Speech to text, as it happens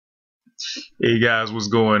Hey guys, what's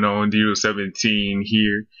going on? Dero17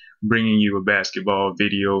 here, bringing you a basketball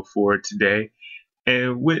video for today.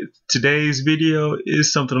 And with today's video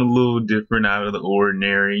is something a little different, out of the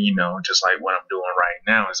ordinary, just like what I'm doing right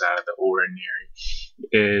now is out of the ordinary.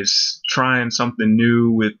 Is trying something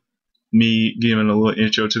new with me giving a little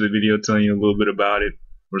intro to the video, telling you a little bit about it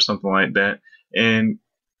or something like that. And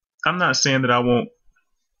I'm not saying that I won't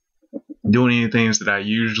do any things that I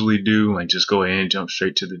usually do, like just go ahead and jump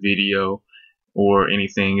straight to the video or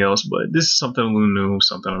anything else, but this is something a little new,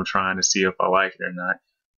 something I'm trying to see if I like it or not.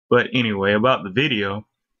 But anyway, about the video,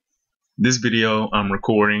 this video I'm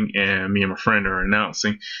recording and me and my friend are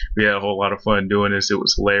announcing. We had a whole lot of fun doing this. It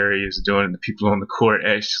was hilarious doing it. The people on the court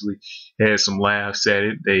actually had some laughs at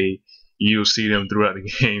it. You'll see them throughout the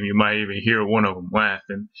game. You might even hear one of them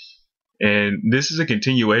laughing. And this is a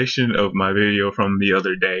continuation of my video from the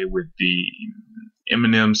other day with the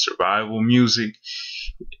Eminem survival music.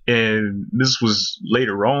 And this was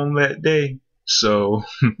later on that day, so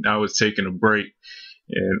I was taking a break,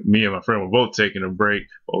 and me and my friend were both taking a break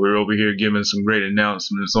while we were over here giving some great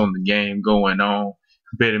announcements on the game going on.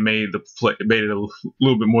 It made it a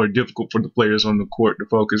little bit more difficult for the players on the court to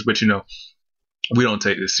focus, but we don't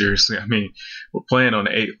take this seriously. I mean, we're playing on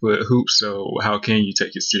an 8-foot hoop, so how can you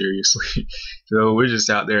take it seriously? So we're just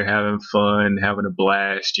out there having fun, having a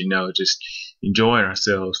blast, just enjoying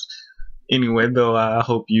ourselves. Anyway, though, I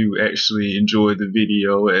hope you actually enjoy the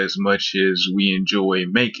video as much as we enjoy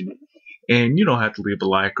making it. And you don't have to leave a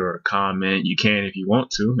like or a comment. You can if you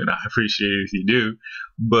want to, and I appreciate it if you do.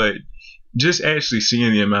 But just actually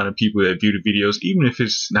seeing the amount of people that view the videos, even if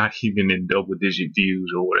it's not even in double-digit views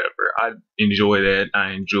or whatever, I enjoy that.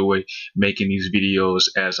 I enjoy making these videos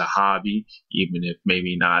as a hobby, even if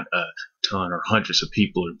maybe not a ton or hundreds of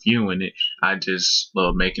people are viewing it. I just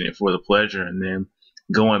love making it for the pleasure, and then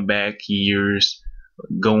going back years,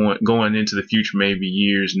 going into the future, maybe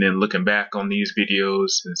years, and then looking back on these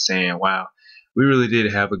videos and saying, wow, we really did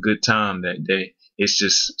have a good time that day. It's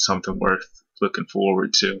just something worth looking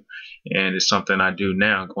forward to, and it's something I do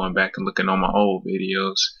now, going back and looking on my old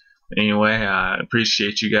videos. Anyway, I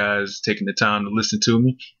appreciate you guys taking the time to listen to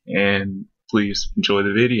me, and please enjoy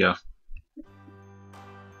the video.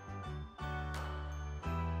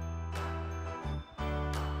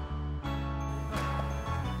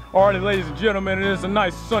 Alrighty, ladies and gentlemen, it is a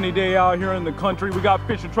nice sunny day out here in the country. We got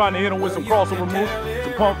Fisher trying to hit him with some crossover moves.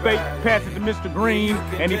 Some pump fake, pass it to Mr. Green,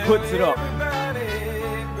 and he puts it up.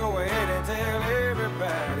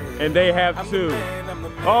 And they have two.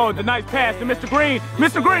 Oh, the nice pass to Mr. Green.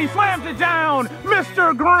 Mr. Green slams it down.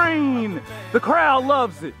 Mr. Green. The crowd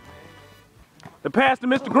loves it. The pass to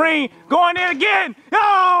Mr. Green, going in again.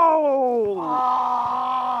 Oh!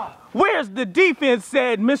 Where's the defense,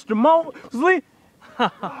 said Mr. Mosley.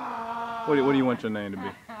 What do you want your name to be?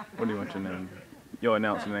 What do you want your name to be? Your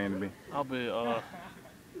announcer name to be? I'll be,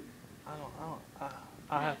 I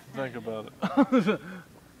have to think about it.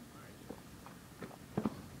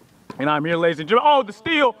 And I'm here, ladies and gentlemen. Oh, the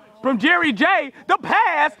steal from Jerry J. The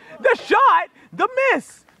pass, the shot, the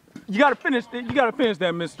miss. You gotta finish that,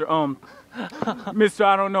 Mr. Mr.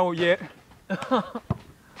 I don't know yet.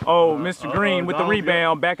 Oh, Mr. Green with the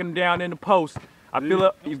rebound, backing him down in the post. I feel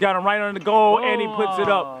it. He's got him right on the goal, and he puts it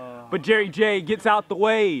up. But Jerry J gets out the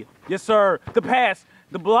way. Yes, sir. The pass,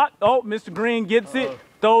 the block. Oh, Mr. Green gets it,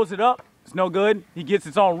 throws it up. It's no good. He gets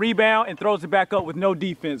its own rebound and throws it back up with no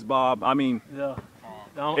defense, Bob. I mean. Yeah.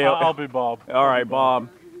 I'll be Bob. All right, Bob.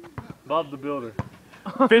 Bob the Builder.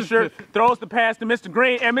 Fisher throws the pass to Mr.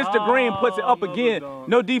 Green, and Mr. Green puts it up again.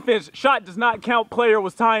 No defense. Shot does not count. Player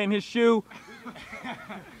was tying his shoe.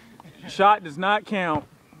 Shot does not count.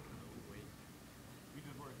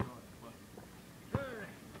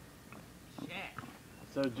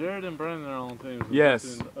 So Jared and Brandon are on teams.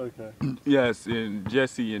 Yes. Okay. Yes, and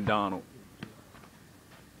Jesse and Donald.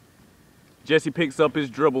 Jesse picks up his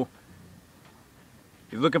dribble.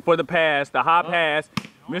 He's looking for the pass, the high pass.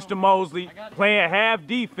 Mr. Mosley playing half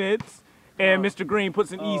defense, and Mr. Green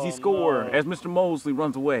puts an easy score as Mr. Mosley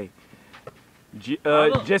runs away.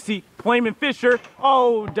 Jesse Flamin' Fisher.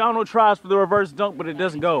 Oh, Donald tries for the reverse dunk, but it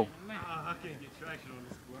doesn't go. I can't get traction on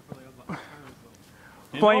this score.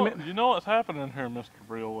 You know what's happening here, Mr.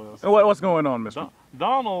 Real West? What's going on, Mr.?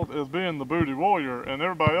 Donald is being the booty warrior, and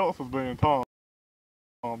everybody else is being Tom.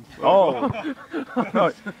 Oh,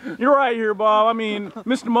 no, you're right here, Bob. I mean,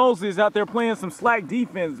 Mr. Mosley is out there playing some slack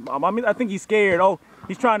defense, Bob. I mean, I think he's scared. Oh,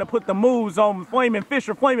 he's trying to put the moves on Flamin'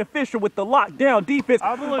 Fisher. Flamin' Fisher with the lockdown defense.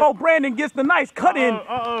 Oh, Brandon gets the nice cut in.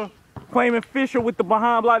 Flamin' Fisher with the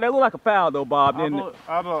behind block. That looked like a foul, though, Bob, didn't it?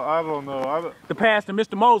 I don't know. The pass to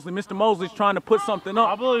Mr. Mosley. Mr. Mosley's trying to put something up.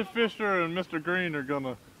 I believe Fisher and Mr. Green are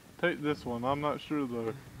gonna take this one. I'm not sure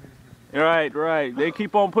though. Right. They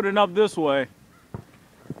keep on putting up this way.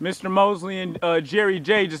 Mr. Mosley and Jerry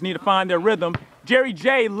J just need to find their rhythm. Jerry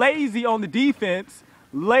J lazy on the defense.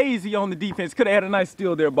 Could have had a nice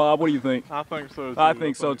steal there, Bob. What do you think? I think so too. I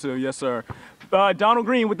think so too. Yes, sir. Donald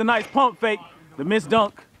Green with the nice pump fake. The missed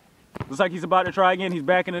dunk. Looks like he's about to try again. He's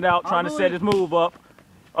backing it out, trying to set his move up.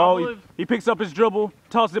 Oh, he picks up his dribble,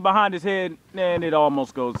 tosses it behind his head, and it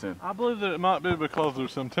almost goes in. I believe that it might be because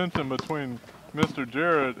there's some tension between Mr.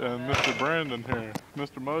 Jarrett and Mr. Brandon here,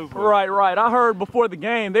 Mr. Mosley. Right. I heard before the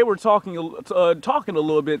game they were talking a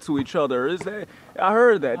little bit to each other. I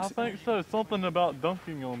heard that. I think so. Something about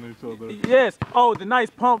dunking on each other. Yes. Oh, the nice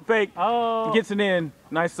pump fake. Oh. Gets it in.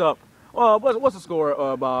 Nice up. What's the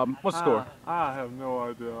score, Bob? What's the score? I have no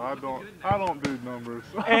idea. I don't do numbers.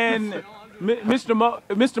 And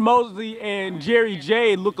Mr. Mosley and Jerry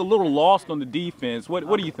J look a little lost on the defense. What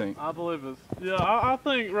do you think? I believe it's I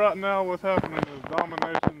think right now what's happening is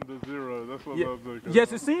domination to 0. That's what I think.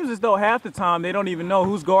 Yes, it seems as though half the time they don't even know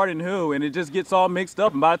who's guarding who, and it just gets all mixed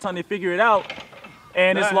up. And by the time they figure it out,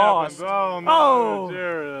 and it's lost. Happens. Oh, no,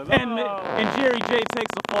 Jared. And Jerry J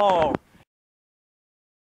takes a fall.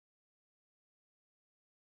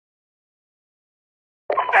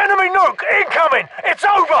 Enemy nuke incoming! It's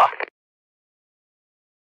over!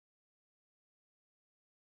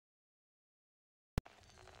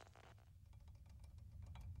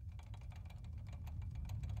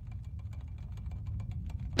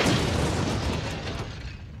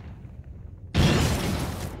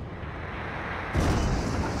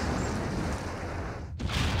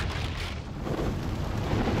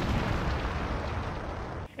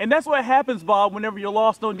 And that's what happens, Bob, whenever you're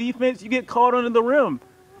lost on defense. You get caught under the rim.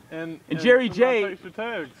 And Jerry J.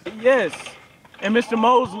 Yes. And Mr.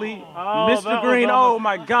 Mosley, Mr. Green, oh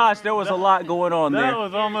my gosh, there was a lot going on there. That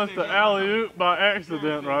was almost an alley-oop by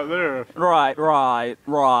accident right there.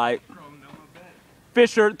 Right.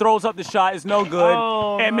 Fisher throws up the shot, it's no good.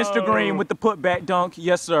 Oh, and Mr. Green with the putback dunk,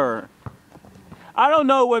 yes sir. I don't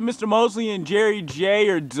know what Mr. Mosley and Jerry J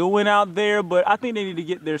are doing out there, but I think they need to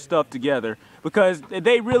get their stuff together because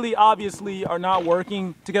they really obviously are not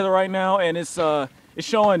working together right now, and it's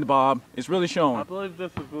showing, Bob. It's really showing. I believe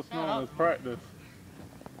this is what's known as practice.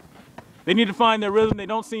 They need to find their rhythm. They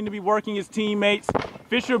don't seem to be working as teammates.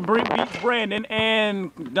 Fisher beats Brandon,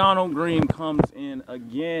 and Donald Green comes in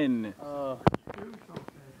again.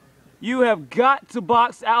 You have got to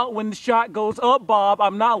box out when the shot goes up, Bob.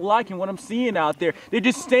 I'm not liking what I'm seeing out there. They're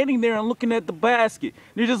just standing there and looking at the basket.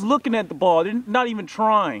 They're just looking at the ball. They're not even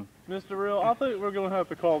trying. Mr. Real, I think we're going to have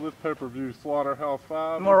to call this pay-per-view Slaughterhouse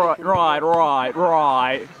 5. Right.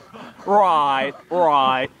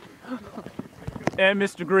 And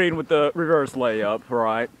Mr. Green with the reverse layup,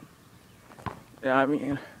 right? Yeah, I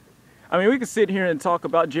mean, we could sit here and talk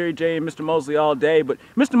about Jerry J and Mr. Mosley all day, but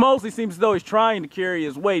Mr. Mosley seems as though he's trying to carry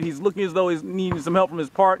his weight. He's looking as though he's needing some help from his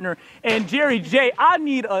partner. And Jerry J,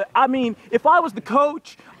 if I was the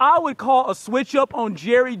coach, I would call a switch up on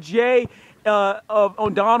Jerry J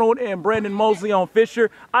on Donald and Brandon Mosley on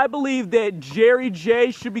Fisher. I believe that Jerry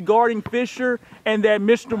J should be guarding Fisher and that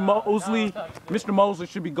Mr. Mosley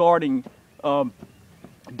should be guarding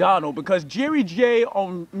Donald, because Jerry J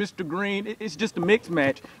on Mr. Green, it's just a mixed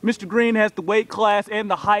match. Mr. Green has the weight class and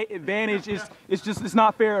the height advantage. It's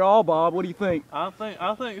not fair at all, Bob. What do you think? I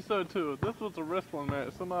think so too. If this was a wrestling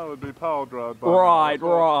match, somebody would be pile drived by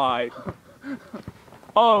Right.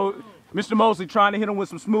 Oh, Mr. Mosley trying to hit him with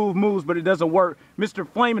some smooth moves, but it doesn't work. Mr.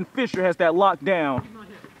 Flamin' Fisher has that locked down.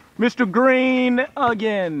 Mr. Green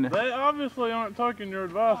again. They obviously aren't taking your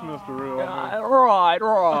advice, Mr. Real.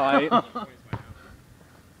 Right.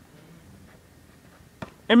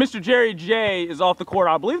 And Mr. Jerry J is off the court.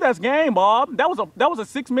 I believe that's game, Bob. That was a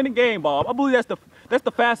 6-minute game, Bob. I believe that's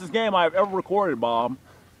the fastest game I've ever recorded, Bob.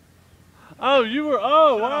 Oh, you were.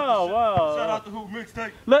 Oh, wow. Shout out to Hoop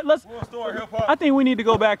Mixtape. Let's. World Star Hip Hop. I think we need to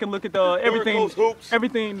go back and look at everything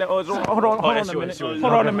that was. Hold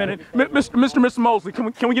on a minute. Mr. Mosley, can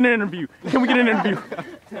we get an interview?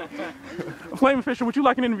 Flamin' Fisher, would you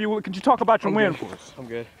like an interview? Could you talk about your win for us? I'm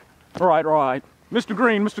good. Right. Mr.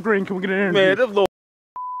 Green, can we get an interview? Man, this little.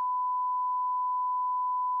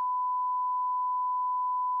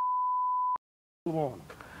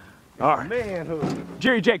 All right. Manhood.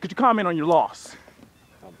 Jerry J, could you comment on your loss?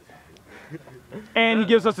 And he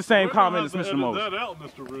gives us the same comment as Mr. Mosley. That out,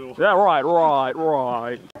 Mr. Real. Yeah, right.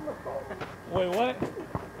 Wait, what?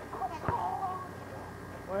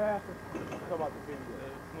 What happened? Talk about the video.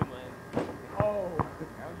 Oh,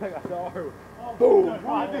 I think I saw her. Boom!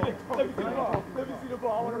 Let me see the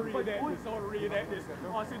ball. I want to reenact this.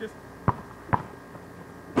 Oh, I see this.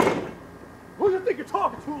 Who you think nigga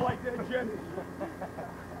talking to like that, Jimmy?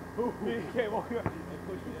 He came on here.